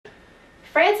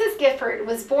Frances Gifford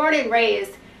was born and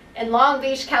raised in Long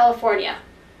Beach, California,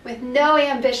 with no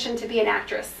ambition to be an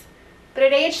actress. But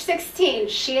at age 16,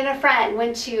 she and a friend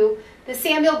went to the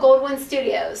Samuel Goldwyn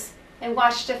Studios and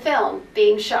watched a film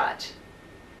being shot.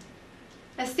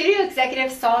 A studio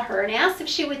executive saw her and asked if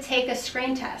she would take a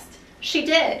screen test. She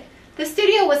did. The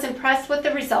studio was impressed with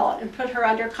the result and put her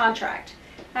under contract.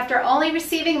 After only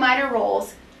receiving minor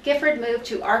roles, Gifford moved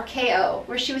to RKO,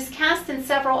 where she was cast in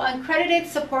several uncredited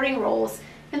supporting roles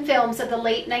in films of the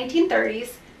late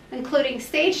 1930s, including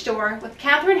Stage Door with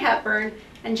Katharine Hepburn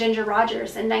and Ginger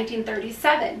Rogers in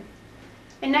 1937.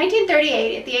 In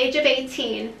 1938, at the age of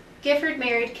 18, Gifford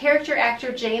married character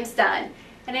actor James Dunn,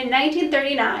 and in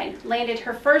 1939 landed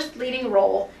her first leading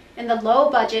role in the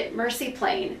low-budget Mercy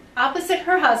Plane opposite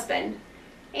her husband,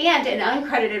 and an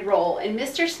uncredited role in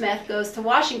Mr. Smith Goes to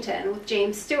Washington with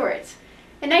James Stewart.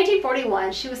 In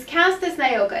 1941, she was cast as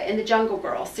Nyoka in the Jungle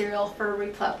Girl serial for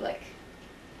Republic.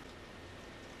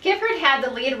 Gifford had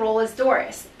the lead role as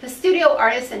Doris, the studio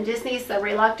artist in Disney's The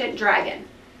Reluctant Dragon.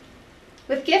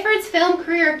 With Gifford's film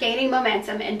career gaining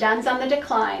momentum and Dunn's on the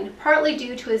decline, partly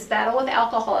due to his battle with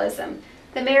alcoholism,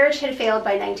 the marriage had failed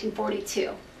by 1942.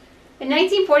 In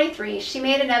 1943, she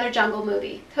made another jungle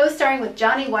movie, co-starring with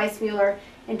Johnny Weissmuller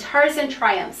in Tarzan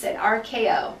Triumphs at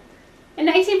RKO. In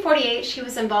 1948, she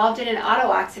was involved in an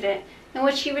auto accident in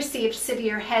which she received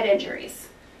severe head injuries.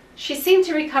 She seemed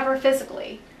to recover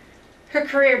physically. Her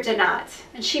career did not,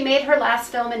 and she made her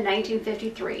last film in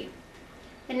 1953.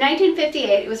 In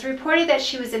 1958, it was reported that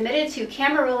she was admitted to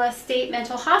Camarilla State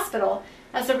Mental Hospital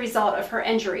as a result of her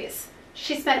injuries.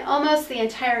 She spent almost the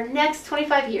entire next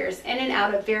 25 years in and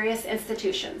out of various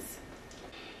institutions.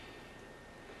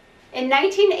 In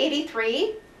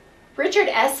 1983, Richard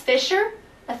S. Fisher,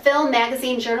 a film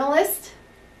magazine journalist,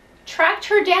 tracked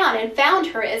her down and found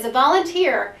her as a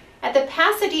volunteer at the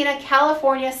Pasadena,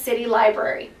 California City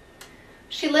Library.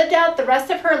 She lived out the rest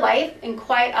of her life in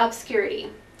quiet obscurity.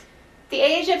 At the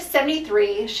age of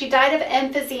 73, she died of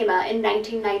emphysema in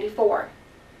 1994.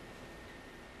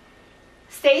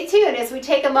 Stay tuned as we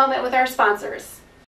take a moment with our sponsors.